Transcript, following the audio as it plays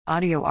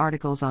Audio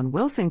articles on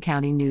Wilson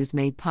County News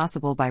made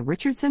possible by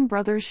Richardson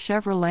Brothers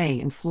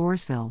Chevrolet in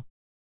Floresville.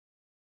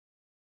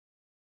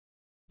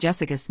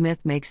 Jessica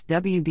Smith makes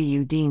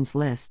WBU Dean's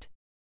List.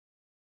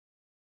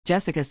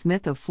 Jessica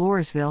Smith of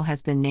Floresville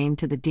has been named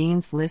to the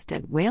Dean's List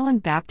at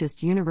Wayland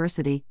Baptist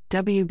University,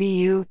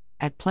 WBU,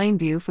 at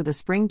Plainview for the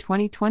spring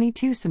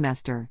 2022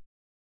 semester.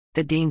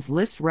 The Dean's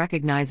List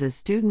recognizes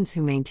students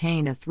who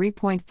maintain a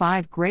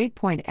 3.5 grade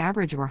point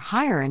average or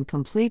higher and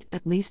complete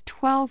at least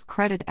 12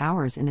 credit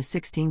hours in a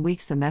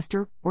 16-week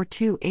semester or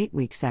 2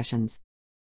 8-week sessions.